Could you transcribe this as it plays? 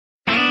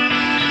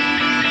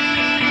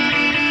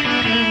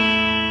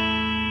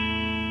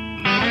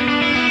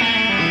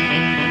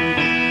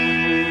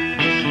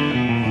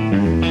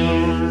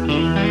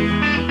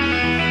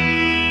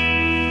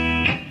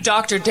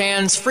Dr.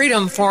 Dan's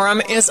Freedom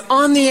Forum is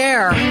on the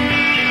air.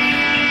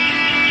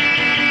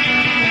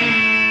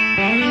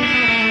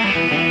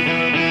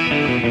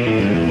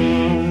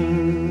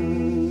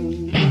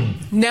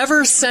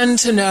 Never send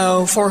to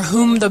know for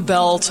whom the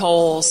bell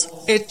tolls.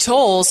 It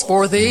tolls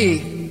for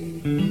thee.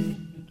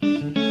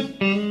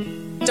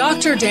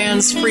 Dr.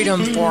 Dan's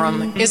Freedom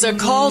Forum is a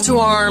call to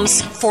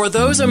arms for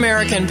those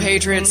American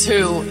patriots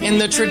who, in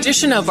the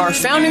tradition of our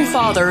founding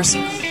fathers,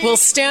 will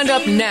stand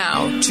up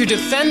now to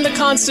defend the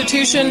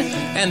Constitution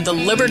and the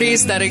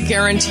liberties that it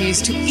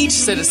guarantees to each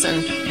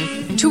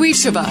citizen, to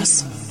each of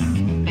us.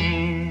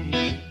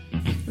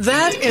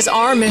 That is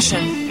our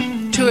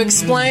mission, to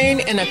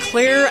explain in a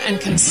clear and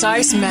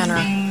concise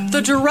manner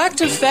the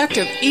direct effect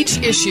of each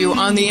issue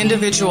on the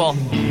individual,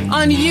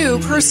 on you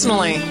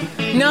personally,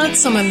 not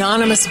some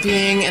anonymous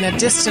being in a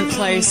distant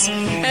place,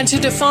 and to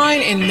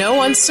define in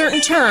no uncertain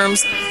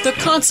terms the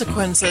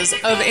consequences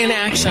of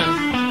inaction.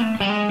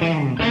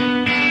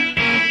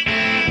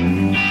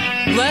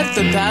 Let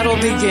the battle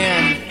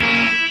begin.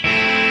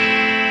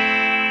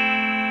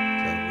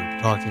 So we're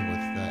talking with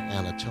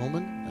Anna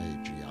Tillman,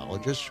 a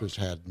geologist who's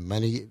had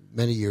many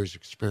years'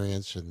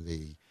 experience in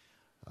the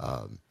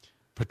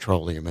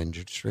petroleum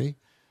industry.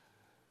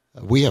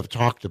 We have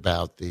talked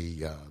about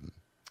the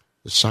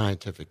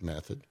scientific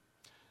method.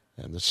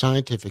 And the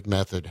scientific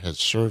method has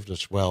served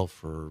us well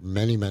for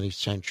many, many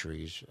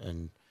centuries,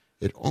 and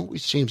it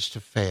always seems to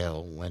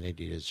fail when it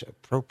is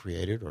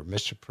appropriated or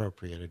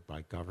misappropriated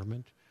by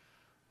government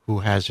who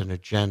has an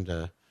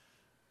agenda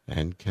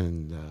and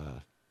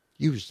can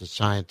use the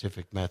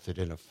scientific method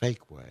in a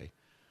fake way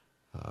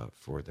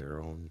for their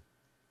own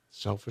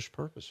selfish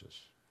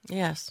purposes.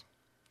 Yes.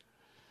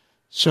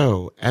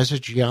 So, as a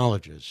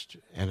geologist,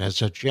 and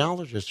as a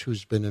geologist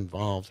who's been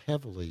involved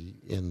heavily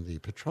in the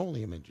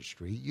petroleum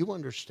industry, you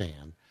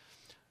understand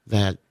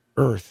that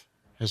Earth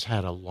has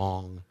had a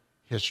long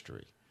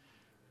history.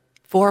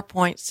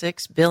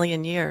 4.6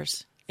 billion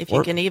years, if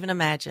you can even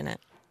imagine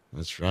it.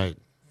 That's right.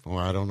 Well,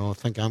 I don't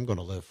think I'm going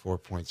to live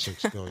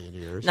 4.6 billion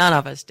years. None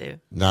of us do.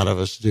 None of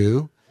us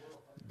do.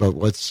 But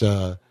what's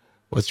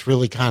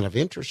really kind of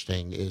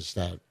interesting is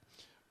that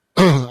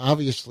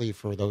obviously,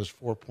 for those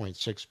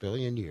 4.6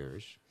 billion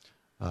years,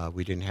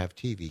 we didn't have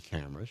TV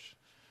cameras.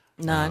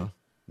 None.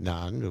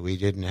 None. We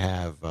didn't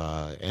have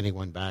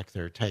anyone back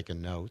there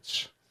taking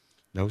notes.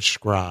 No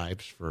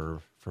scribes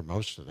for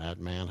most of that.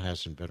 Man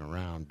hasn't been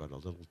around but a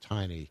little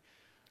tiny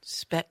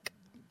speck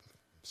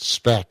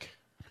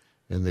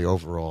in the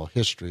overall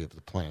history of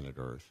the planet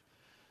Earth.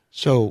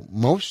 So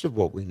most of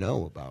what we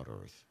know about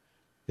Earth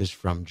is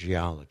from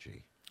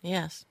geology.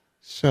 Yes.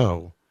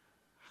 So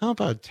how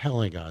about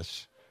telling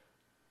us,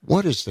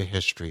 what is the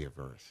history of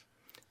Earth?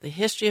 The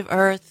history of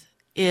Earth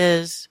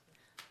is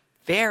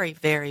very,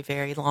 very,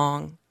 very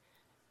long.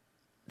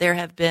 There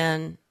have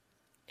been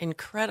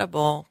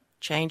incredible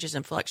changes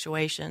and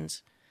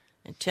fluctuations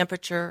in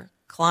temperature,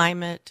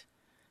 climate,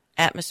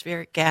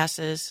 atmospheric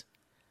gases.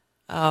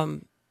 I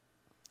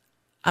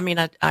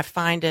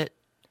find it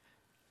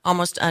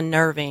almost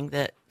unnerving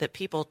that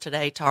people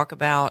today talk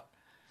about,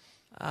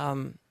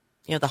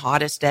 the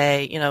hottest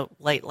day,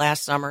 late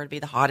last summer would be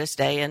the hottest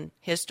day in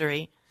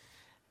history.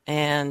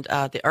 And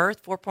the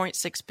Earth,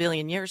 4.6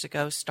 billion years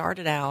ago,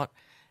 started out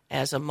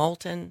as a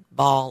molten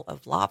ball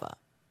of lava.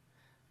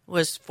 It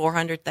was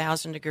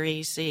 400,000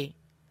 degrees C.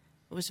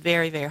 It was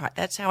very, very hot.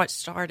 That's how it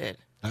started.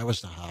 That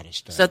was the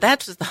hottest day. So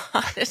that was the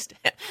hottest.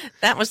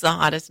 That was the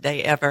hottest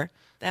day ever.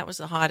 That was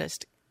the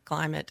hottest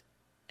climate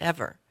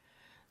ever.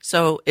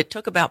 So it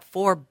took about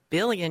 4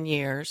 billion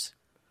years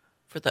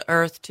for the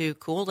Earth to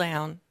cool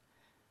down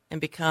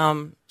and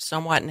become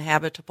somewhat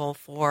inhabitable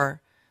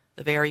for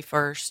the very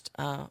first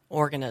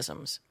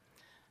organisms.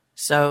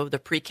 So the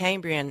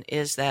Precambrian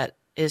is that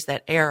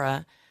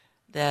era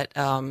that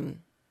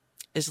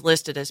is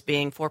listed as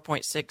being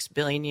 4.6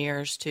 billion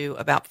years to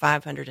about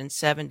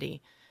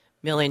 570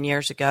 million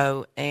years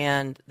ago,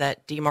 and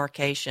that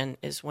demarcation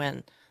is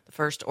when the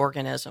first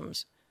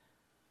organisms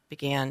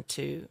began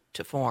to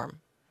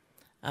form,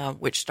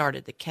 which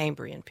started the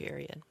Cambrian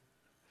period.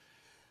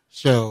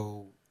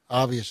 So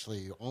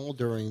obviously, all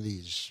during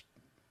these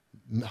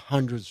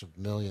hundreds of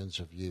millions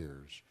of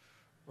years,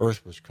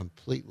 Earth was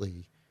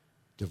completely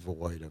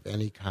devoid of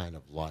any kind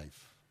of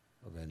life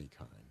of any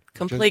kind.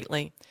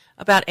 Completely.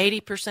 About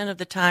 80% of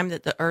the time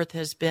that the Earth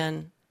has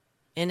been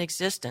in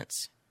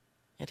existence,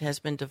 it has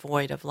been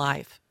devoid of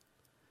life.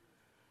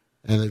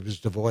 And it was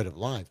devoid of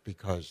life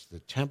because the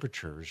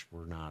temperatures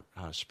were not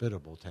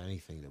hospitable to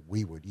anything that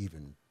we would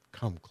even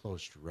come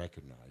close to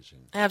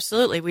recognizing.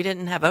 Absolutely. We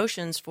didn't have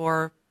oceans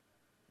for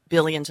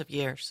billions of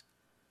years.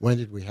 When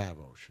did we have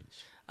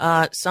oceans?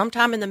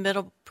 Sometime in the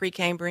middle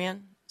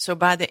Precambrian. So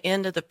by the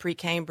end of the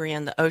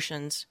Precambrian, the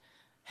oceans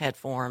had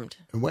formed.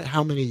 And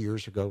how many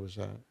years ago was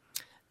that?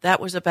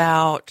 That was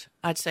about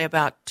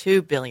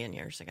 2 billion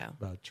years ago.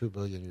 About 2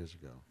 billion years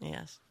ago.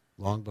 Yes.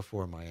 Long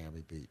before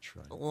Miami Beach,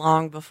 right?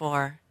 Long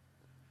before.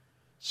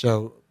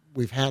 So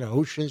we've had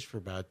oceans for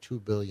about 2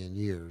 billion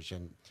years,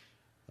 and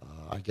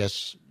I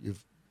guess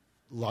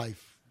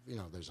life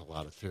there's a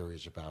lot of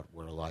theories about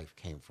where life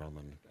came from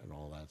and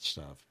all that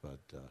stuff. But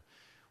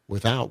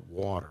without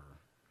water,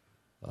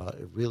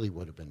 it really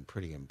would have been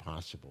pretty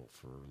impossible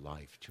for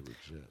life to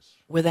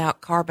exist.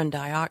 Without carbon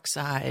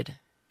dioxide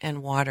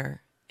and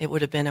water, it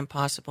would have been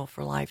impossible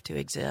for life to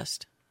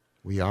exist.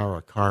 We are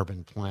a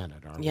carbon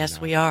planet, aren't we? Yes,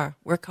 not? we are.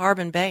 We're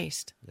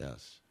carbon-based.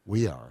 Yes,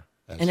 we are.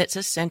 And it's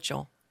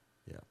essential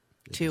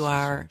to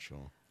our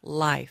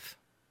life.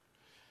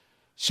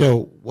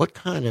 So what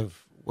kind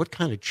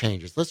of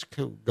changes? Let's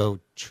go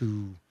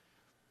to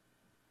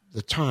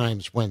the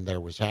times when there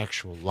was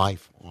actual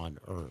life on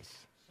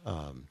Earth.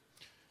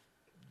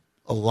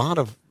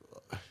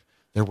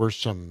 There were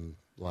some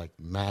like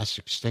mass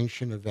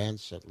extinction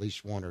events, at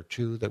least one or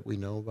two that we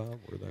know about,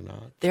 were there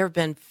not? There have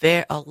been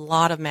a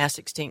lot of mass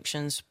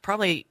extinctions,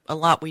 probably a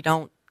lot we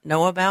don't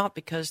know about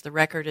because the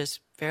record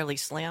is fairly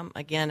slim.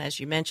 Again, as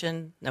you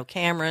mentioned, no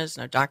cameras,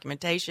 no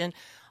documentation.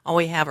 All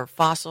we have are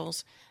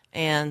fossils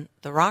and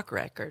the rock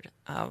record,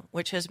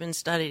 which has been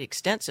studied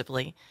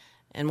extensively.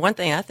 And one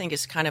thing I think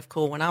is kind of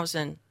cool, when I was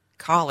in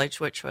college,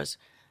 which was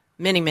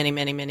many, many,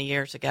 many, many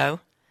years ago,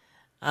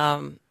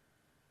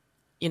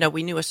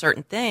 we knew a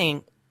certain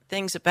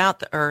things about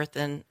the Earth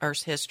and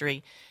Earth's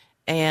history.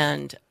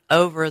 And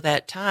over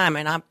that time,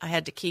 and I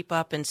had to keep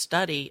up and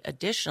study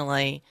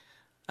additionally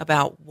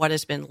about what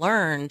has been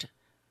learned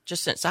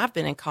just since I've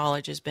been in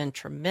college has been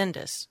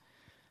tremendous.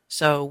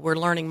 So we're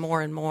learning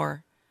more and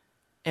more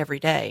every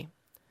day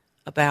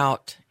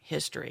about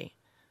history.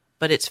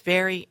 But it's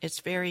very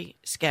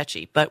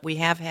sketchy. But we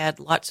have had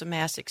lots of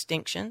mass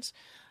extinctions.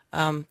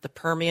 The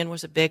Permian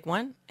was a big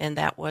one, and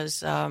that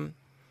was about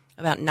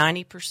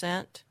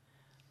 90%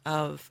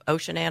 of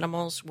ocean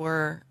animals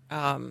were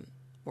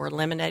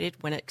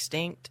eliminated, went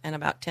extinct, and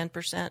about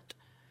 70%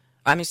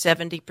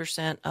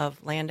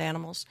 of land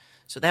animals.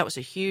 So that was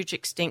a huge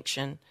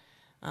extinction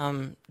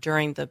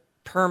during the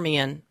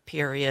Permian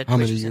period. How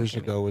many years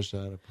ago was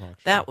that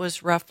approximately? That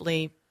was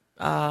roughly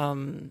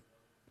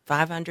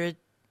 500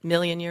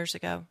 million years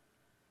ago.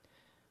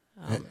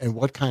 And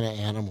what kind of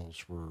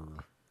animals were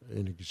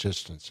in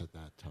existence at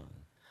that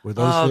time? Were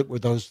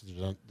those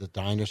the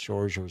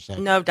dinosaurs, or was that?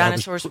 No,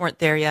 dinosaurs weren't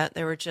there yet.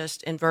 They were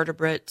just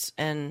invertebrates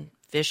and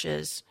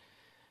fishes.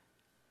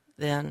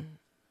 Then.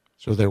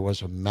 So there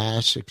was a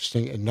mass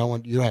extinction. No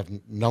one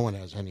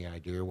has any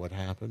idea what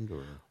happened,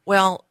 or?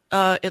 Well,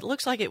 it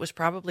looks like it was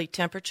probably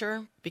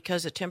temperature,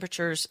 because the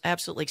temperatures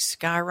absolutely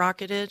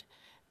skyrocketed,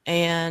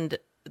 and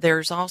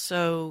there's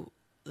also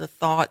the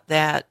thought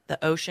that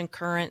the ocean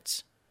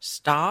currents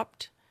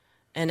stopped,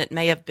 and it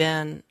may have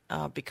been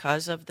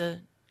because of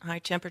the high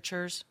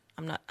temperatures.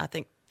 I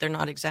think they're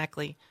not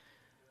exactly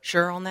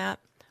sure on that,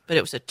 but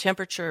it was a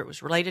temperature. It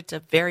was related to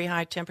very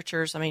high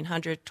temperatures.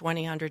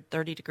 120,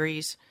 130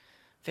 degrees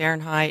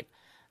Fahrenheit,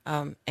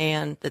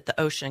 and that the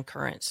ocean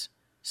currents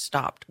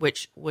stopped,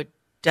 which would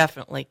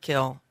definitely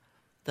kill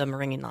the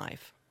marine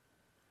life.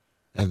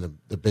 And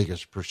the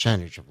biggest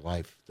percentage of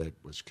life that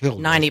was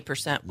killed?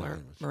 90%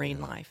 were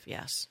marine life,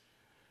 yes.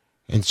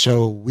 And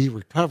so we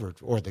recovered,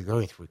 or the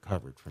Earth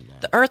recovered from that.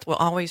 The Earth will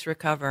always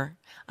recover.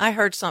 I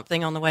heard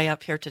something on the way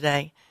up here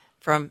today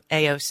from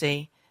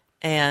AOC,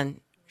 and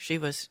she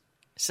was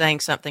saying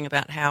something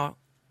about how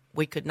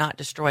we could not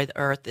destroy the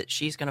Earth, that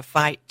she's going to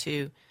fight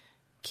to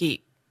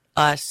keep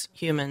us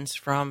humans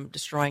from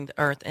destroying the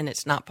Earth, and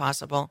it's not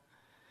possible.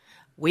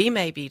 We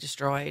may be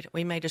destroyed.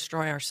 We may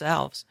destroy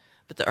ourselves,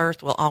 but the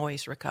Earth will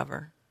always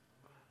recover.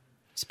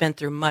 It's been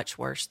through much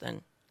worse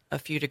than a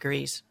few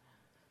degrees.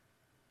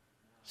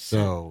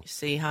 So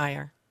see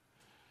higher.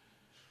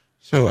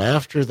 So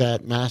after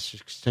that mass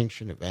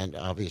extinction event,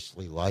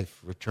 obviously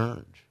life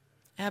returned.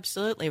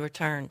 Absolutely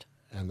returned.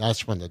 And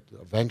that's when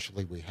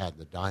eventually we had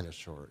the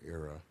dinosaur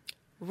era.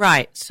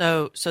 Right.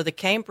 So the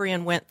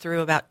Cambrian went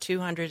through about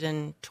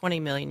 220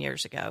 million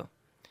years ago.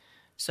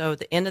 So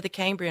the end of the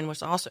Cambrian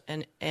was also,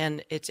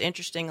 and it's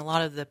interesting, a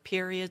lot of the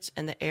periods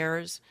and the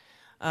eras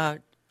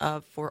of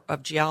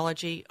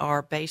geology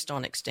are based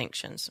on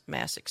extinctions,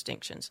 mass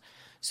extinctions.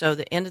 So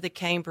the end of the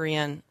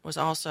Cambrian was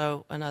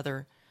also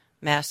another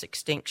mass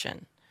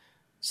extinction.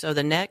 So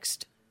the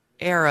next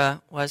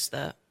era was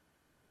the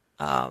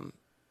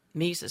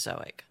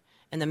Mesozoic.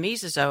 And the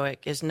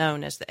Mesozoic is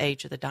known as the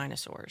age of the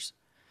dinosaurs.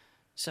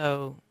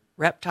 So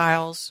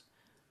reptiles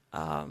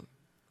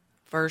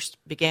first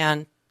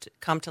began to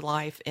come to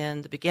life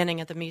in the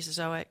beginning of the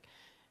Mesozoic,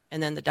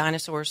 and then the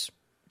dinosaurs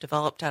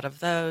developed out of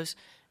those,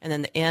 and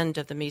then the end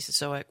of the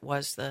Mesozoic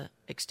was the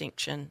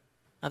extinction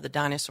of the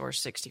dinosaurs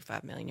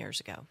 65 million years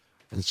ago.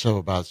 And so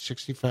about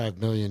 65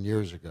 million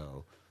years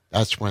ago,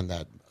 that's when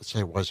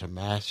there was a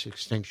mass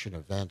extinction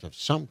event of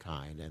some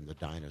kind in the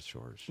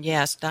dinosaurs.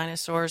 Yes,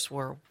 dinosaurs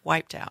were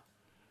wiped out.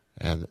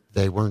 And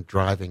they weren't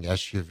driving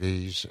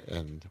SUVs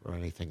or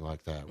anything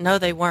like that? No,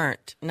 they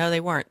weren't.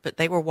 But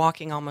they were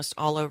walking almost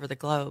all over the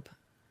globe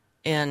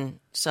in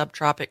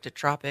subtropic to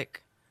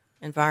tropic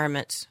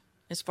environments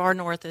as far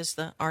north as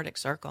the Arctic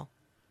Circle.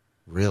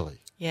 Really?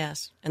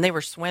 Yes. And they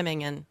were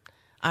swimming in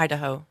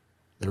Idaho.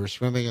 They were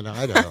swimming in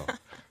Idaho.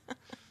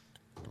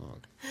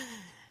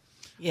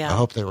 Yeah. I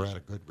hope they were at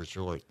a good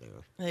resort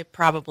there. They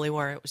probably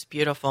were. It was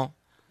beautiful.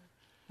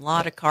 A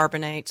lot of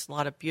carbonates, a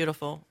lot of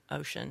beautiful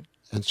ocean.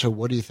 And so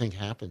what do you think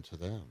happened to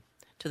them?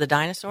 To the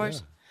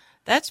dinosaurs? Yeah.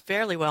 That's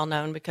fairly well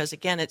known because,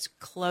 again, it's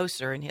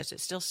closer and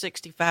it's still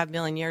 65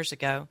 million years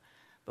ago.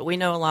 But we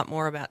know a lot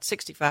more about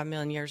 65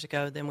 million years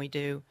ago than we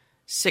do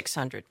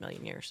 600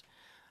 million years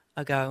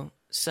ago.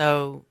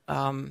 So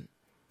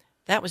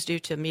that was due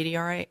to a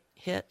meteorite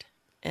hit,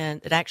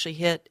 and it actually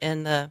hit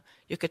in the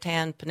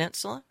Yucatan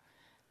Peninsula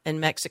in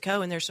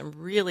Mexico. And there's some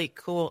really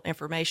cool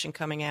information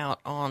coming out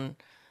on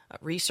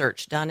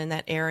research done in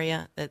that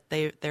area that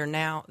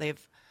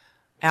they've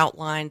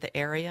outlined the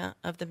area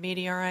of the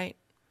meteorite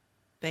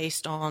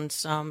based on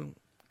some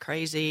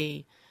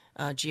crazy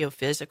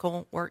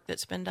geophysical work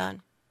that's been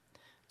done.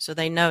 So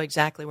they know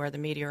exactly where the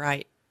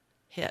meteorite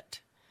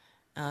hit.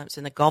 It's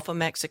in the Gulf of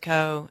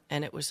Mexico,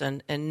 and it was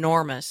an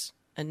enormous,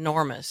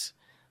 enormous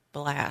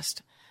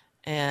blast.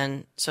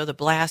 And so the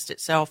blast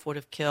itself would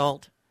have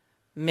killed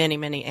many,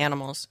 many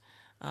animals.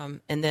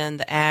 And then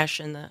the ash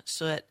and the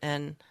soot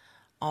and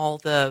all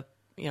the,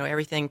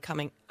 everything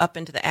coming up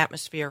into the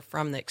atmosphere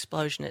from the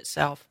explosion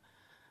itself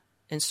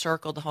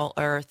encircled the whole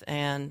earth,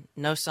 and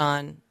no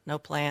sun, no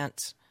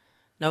plants,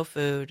 no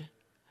food.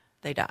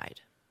 They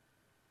died.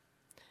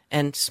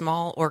 And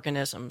small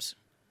organisms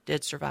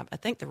did survive. I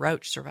think the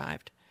roach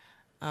survived.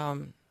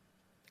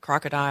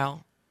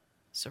 Crocodile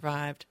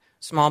survived.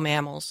 Small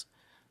mammals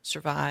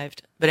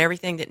survived. But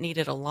everything that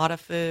needed a lot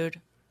of food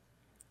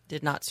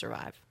did not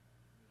survive.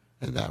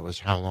 And that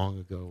was how long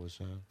ago was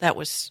that? That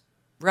was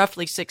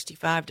roughly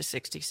 65 to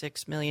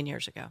 66 million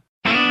years ago.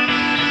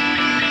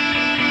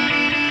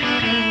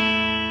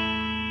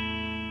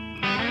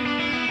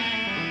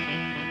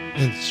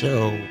 And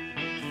so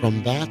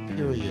from that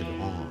period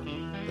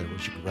on, there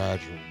was a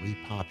gradual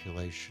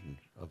repopulation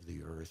of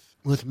the earth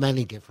with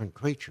many different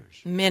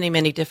creatures. Many,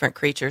 many different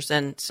creatures.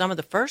 And some of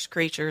the first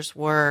creatures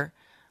were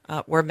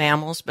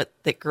mammals, but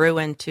that grew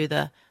into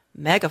the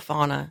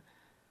megafauna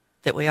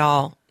that we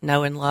all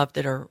know and love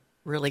that are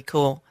really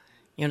cool.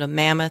 The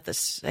mammoth, the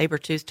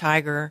saber-toothed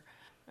tiger,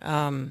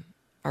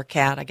 or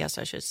cat, I guess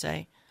I should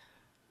say.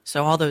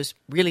 So all those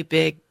really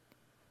big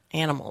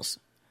animals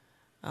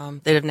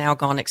that have now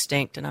gone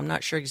extinct, and I'm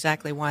not sure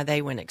exactly why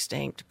they went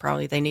extinct.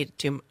 Probably they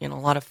needed a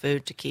lot of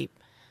food to keep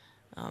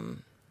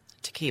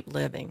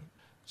living.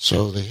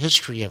 So the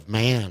history of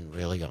man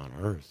really on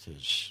Earth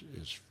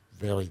is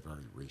very,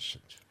 very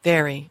recent.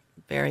 Very,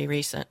 very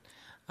recent.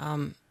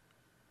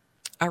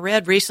 I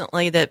read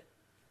recently that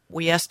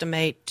we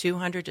estimate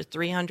 200 to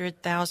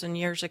 300,000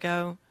 years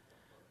ago,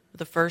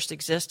 the first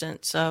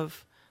existence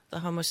of the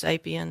Homo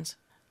sapiens.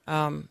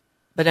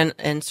 But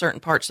in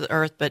certain parts of the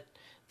Earth, but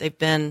they've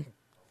been,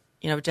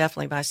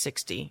 definitely by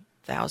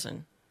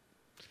 60,000.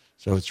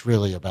 So it's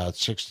really about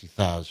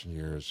 60,000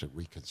 years that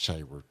we can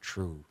say we're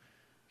true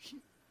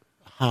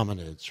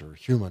hominids or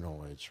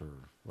humanoids or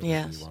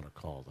whatever you want to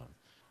call them.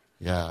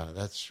 Yeah,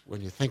 that's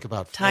when you think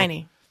about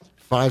tiny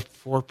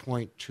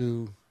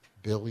 4.2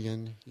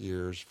 billion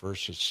years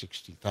versus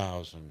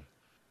 60,000.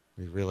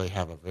 We really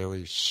have a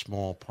very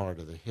small part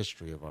of the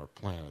history of our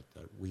planet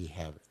that we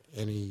had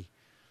anything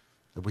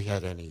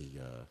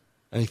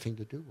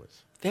to do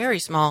with. Very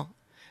small,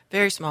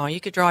 very small. You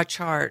could draw a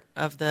chart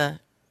of the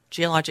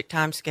geologic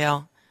time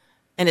scale,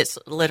 and it's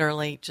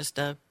literally just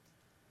a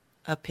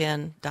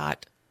pin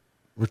dot.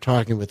 We're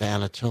talking with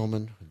Anna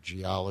Tillman, a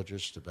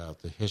geologist,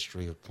 about the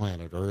history of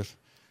planet Earth,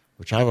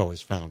 which I've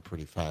always found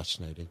pretty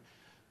fascinating.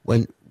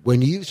 When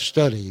you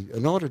study,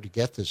 in order to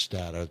get this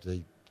data,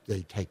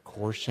 they take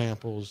core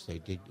samples.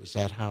 Is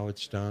that how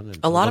it's done? And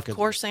a lot of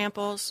core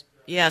samples,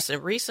 yes.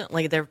 And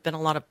recently there have been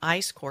a lot of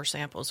ice core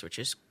samples, which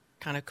is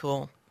kind of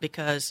cool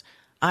because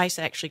ice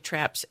actually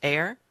traps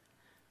air.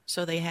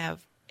 So they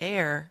have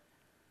air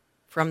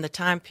from the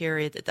time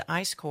period that the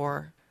ice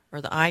core or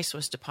the ice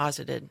was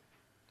deposited.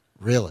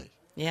 Really?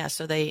 Yeah,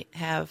 so they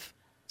have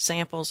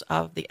samples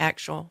of the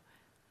actual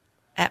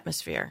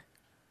atmosphere.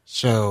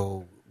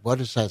 So what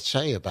does that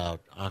say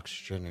about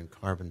oxygen and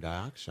carbon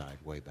dioxide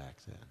way back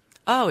then?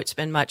 Oh, it's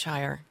been much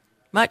higher.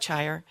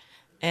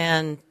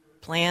 And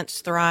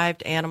plants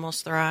thrived,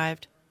 animals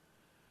thrived.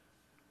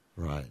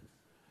 Right.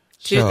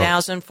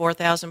 2,000,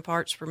 4,000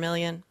 parts per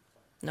million,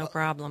 no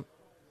problem.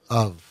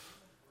 Of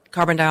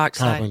carbon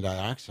dioxide. Carbon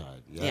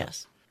dioxide,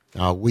 yes.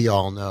 Now, we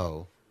all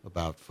know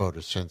about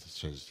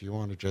photosynthesis. Do you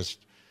want to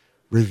just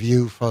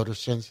review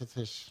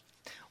photosynthesis?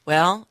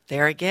 Well,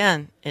 there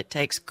again, it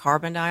takes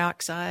carbon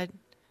dioxide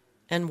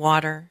and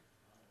water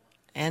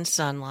and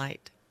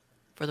sunlight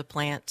for the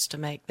plants to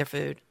make their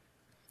food.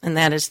 And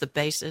that is the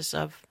basis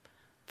of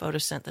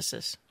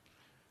photosynthesis.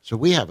 So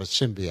we have a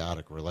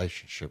symbiotic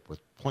relationship with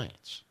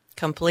plants.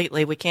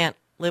 Completely. We can't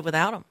live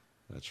without them.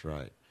 That's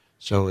right.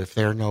 So if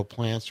there are no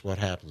plants, what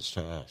happens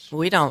to us?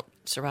 We don't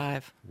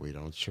survive. We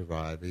don't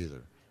survive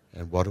either.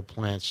 And what do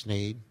plants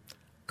need?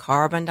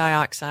 Carbon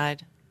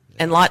dioxide. Yeah.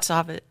 And lots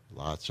of it.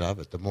 Lots of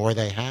it. The more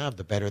they have,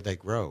 the better they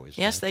grow.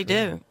 Yes, they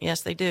do.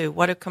 Yes, they do.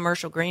 What do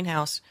commercial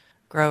greenhouse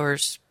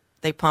growers?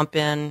 They pump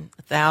in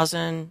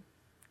 1,000,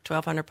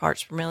 1,200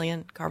 parts per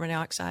million carbon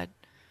dioxide.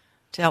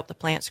 to help the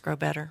plants grow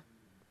better.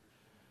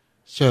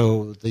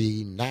 So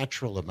the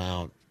natural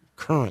amount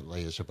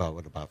currently is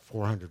about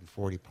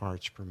 440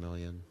 parts per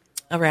million.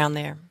 Around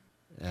there.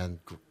 And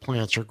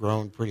plants are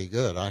growing pretty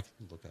good. I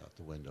can look out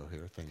the window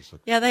here. Things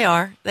look Yeah, they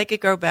are. They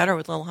could grow better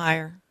with a little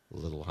higher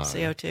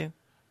CO2.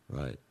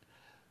 Right.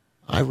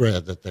 I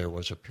read that there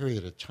was a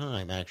period of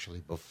time actually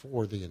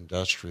before the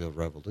Industrial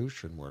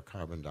Revolution where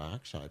carbon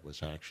dioxide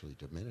was actually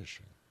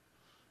diminishing.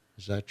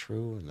 Is that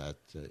true? And that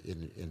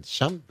in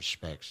some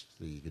respects,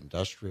 the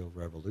Industrial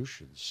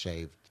Revolution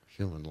saved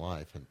human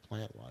life and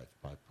plant life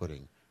by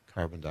putting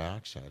carbon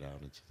dioxide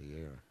out into the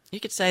air. You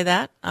could say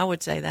that. I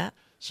would say that.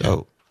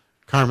 So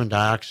carbon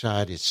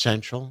dioxide is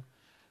essential,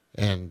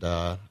 and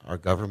our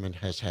government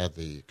has had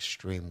the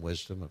extreme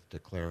wisdom of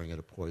declaring it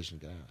a poison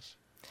gas.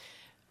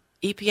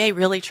 EPA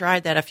really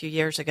tried that a few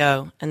years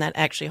ago, and that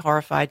actually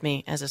horrified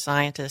me as a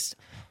scientist.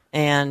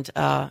 And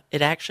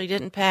it actually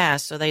didn't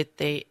pass. So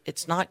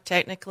it's not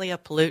technically a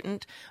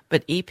pollutant,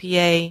 but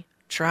EPA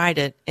tried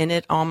it, and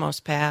it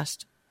almost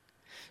passed.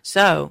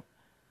 So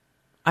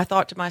I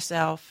thought to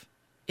myself,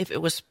 if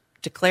it was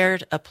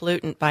declared a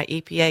pollutant by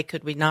EPA,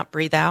 could we not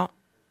breathe out?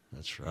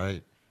 That's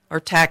right. Or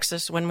tax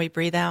us when we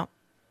breathe out?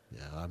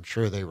 Yeah, I'm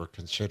sure they were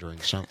considering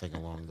something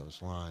along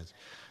those lines.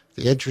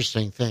 The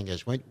interesting thing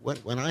is when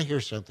I hear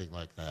something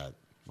like that,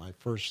 my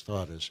first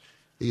thought is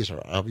these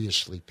are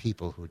obviously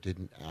people who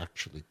didn't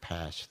actually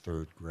pass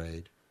third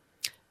grade.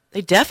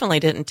 They definitely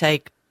didn't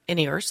take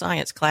any earth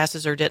science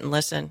classes or didn't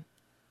listen.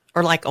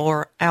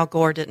 Or Al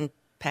Gore didn't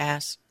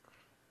pass.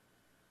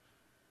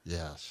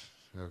 Yes.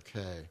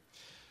 Okay.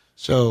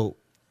 So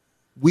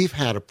we've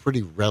had a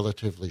pretty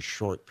relatively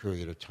short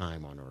period of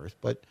time on Earth,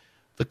 but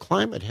the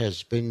climate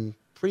has been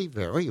pretty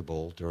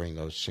variable during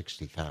those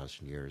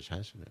 60,000 years,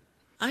 hasn't it?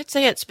 I'd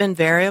say it's been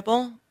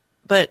variable,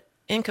 but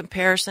in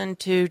comparison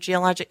to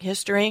geologic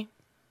history,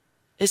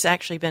 it's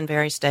actually been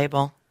very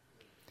stable.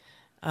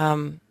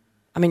 You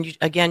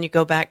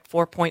go back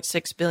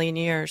 4.6 billion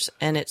years,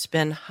 and it's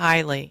been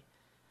highly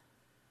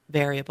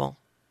variable.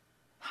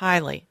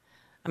 Highly.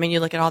 You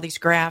look at all these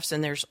graphs,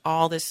 and there's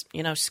all this,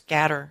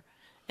 scatter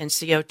and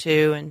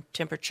CO2 and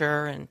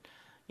temperature and,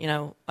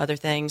 other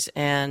things,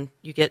 and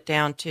you get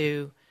down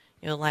to,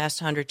 the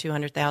last 100,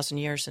 200,000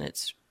 years, and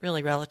it's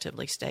really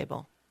relatively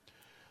stable.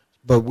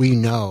 But we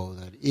know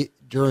that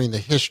during the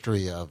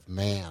history of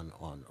man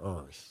on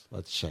Earth,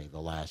 let's say the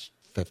last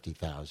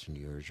 50,000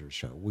 years or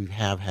so, we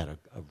have had a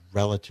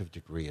relative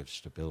degree of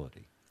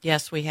stability.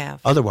 Yes, we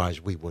have.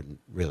 Otherwise, we wouldn't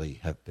really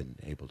have been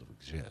able to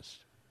exist.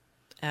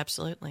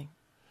 Absolutely.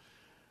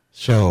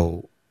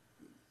 So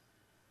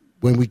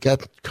when we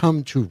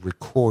come to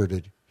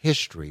recorded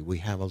history, we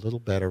have a little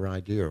better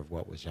idea of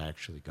what was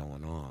actually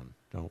going on,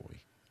 don't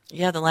we?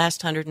 Yeah, the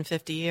last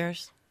 150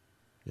 years.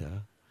 Yeah.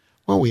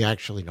 Well, we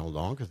actually know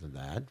longer than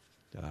that.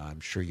 I'm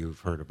sure you've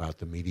heard about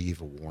the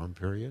medieval warm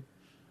period.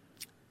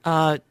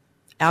 Al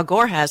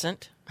Gore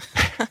hasn't.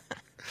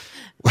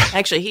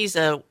 Actually, he's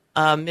a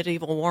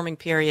medieval warming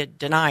period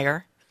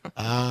denier.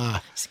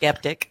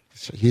 Skeptic.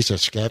 So he's a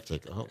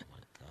skeptic. Oh,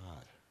 my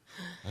God.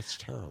 That's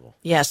terrible.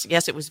 Yes,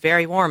 it was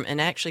very warm. And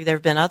actually, there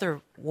have been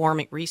other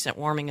recent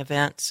warming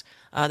events.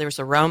 There was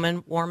a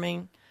Roman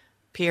warming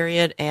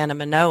period and a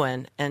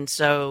Minoan. And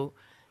so,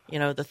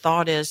 the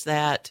thought is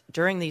that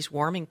during these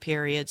warming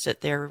periods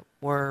that there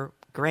were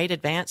great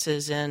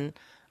advances in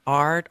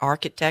art,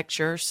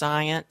 architecture,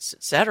 science,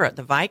 etc.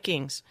 The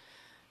Vikings,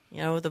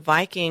 the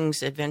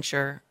Vikings'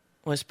 adventure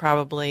was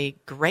probably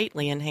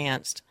greatly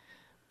enhanced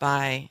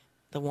by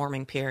the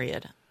warming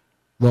period.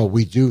 Well,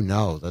 we do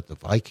know that the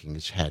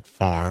Vikings had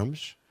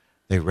farms.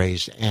 They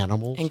raised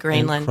animals in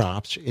Greenland. And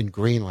crops. In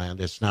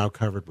Greenland, it's now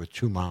covered with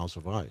 2 miles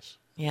of ice.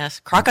 Yes,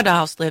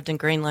 crocodiles lived in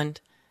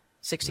Greenland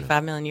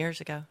 65 million years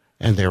ago.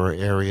 And there were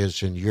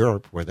areas in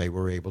Europe where they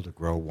were able to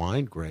grow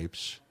wine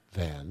grapes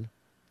then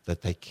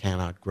that they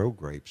cannot grow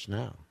grapes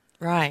now.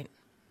 Right.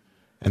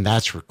 And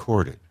that's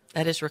recorded.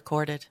 That is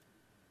recorded.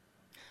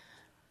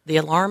 The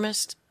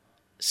alarmists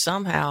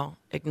somehow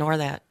ignore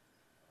that.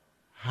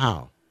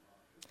 How?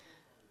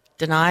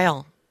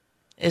 Denial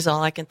is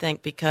all I can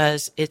think,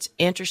 because it's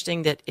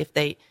interesting that if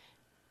they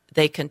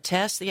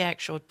contest the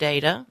actual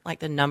data, like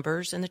the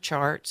numbers and the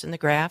charts and the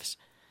graphs,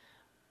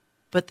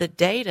 but the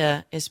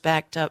data is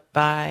backed up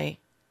by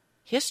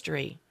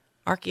history,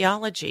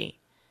 archaeology,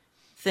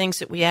 things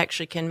that we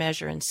actually can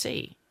measure and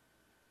see.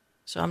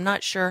 So I'm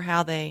not sure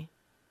how they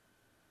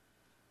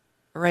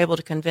are able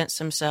to convince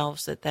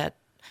themselves that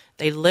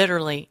they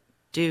literally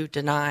do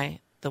deny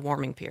the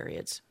warming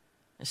periods,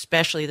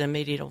 especially the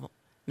medieval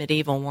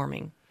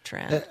warming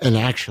trend. And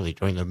actually,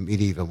 during the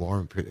medieval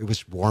warming period, it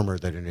was warmer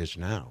than it is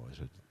now.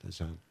 Is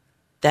that?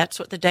 That's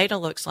what the data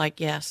looks like,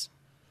 yes.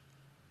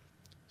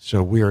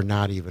 So we are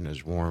not even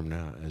as warm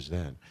now as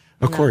then.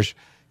 Of course,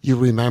 you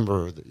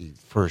remember the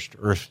first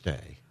Earth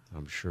Day.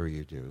 I'm sure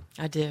you do.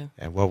 I do.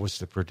 And what was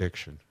the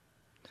prediction?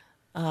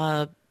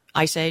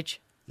 Ice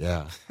Age.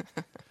 Yeah.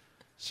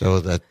 So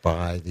that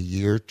by the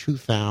year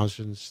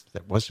 2000,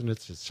 that wasn't it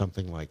that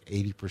something like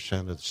 80%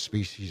 of the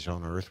species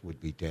on Earth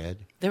would be dead?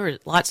 There were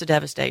lots of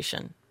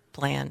devastation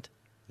planned.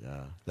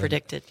 Yeah.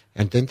 predicted.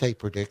 And didn't they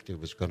predict it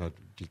was going to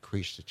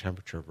decrease the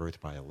temperature of Earth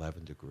by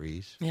 11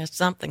 degrees? Yeah,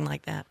 something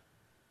like that.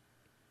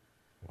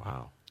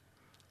 Wow.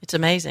 It's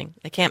amazing.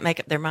 They can't make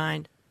up their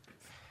mind.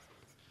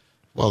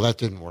 Well, that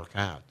didn't work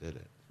out, did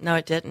it? No,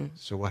 it didn't.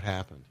 So what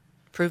happened?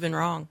 Proven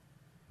wrong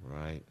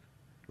Right.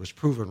 It was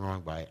proven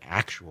wrong by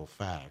actual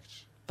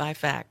facts. by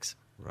facts.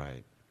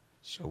 Right.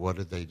 So what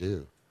did they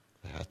do?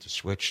 They had to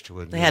switch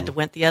to a They had to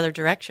went the other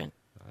direction.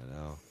 I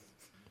know.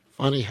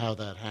 Funny how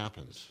that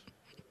happens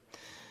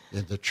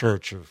in the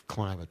church of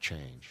climate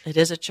change. It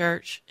is a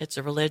church. It's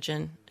a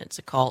religion. It's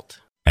a cult.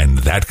 And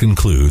that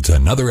concludes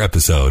another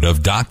episode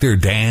of Dr.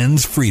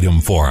 Dan's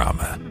Freedom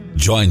Forum.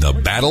 Join the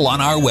battle on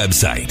our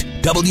website,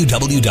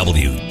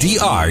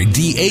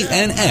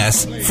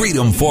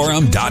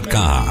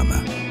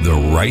 www.drdansfreedomforum.com. The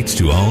rights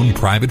to own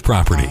private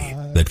property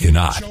that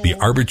cannot be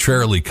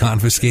arbitrarily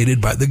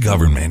confiscated by the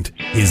government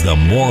is the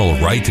moral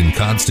right and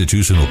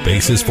constitutional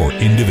basis for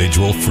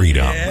individual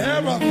freedom.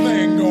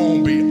 Everything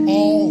gonna be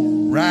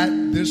all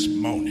right this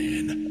morning.